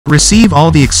Receive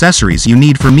all the accessories you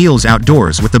need for meals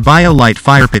outdoors with the BioLite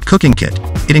FirePit cooking kit.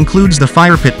 It includes the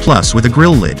FirePit Plus with a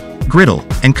grill lid, griddle,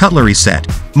 and cutlery set.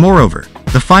 Moreover,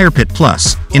 the FirePit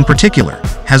Plus, in particular,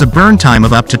 has a burn time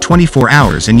of up to 24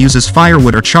 hours and uses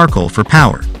firewood or charcoal for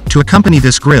power. To accompany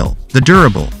this grill, the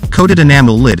durable, coated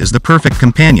enamel lid is the perfect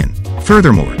companion.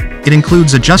 Furthermore, it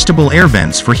includes adjustable air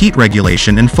vents for heat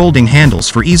regulation and folding handles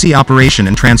for easy operation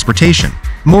and transportation.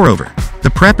 Moreover, the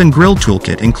prep and grill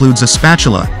toolkit includes a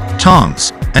spatula,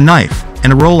 tongs, a knife,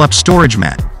 and a roll-up storage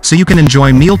mat, so you can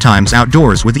enjoy mealtimes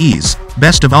outdoors with ease.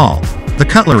 Best of all, the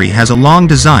cutlery has a long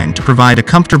design to provide a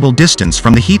comfortable distance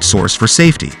from the heat source for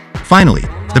safety. Finally,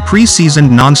 the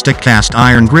pre-seasoned non-stick cast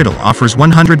iron griddle offers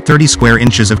 130 square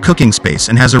inches of cooking space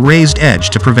and has a raised edge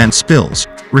to prevent spills.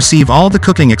 Receive all the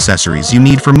cooking accessories you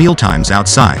need for mealtimes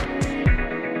outside.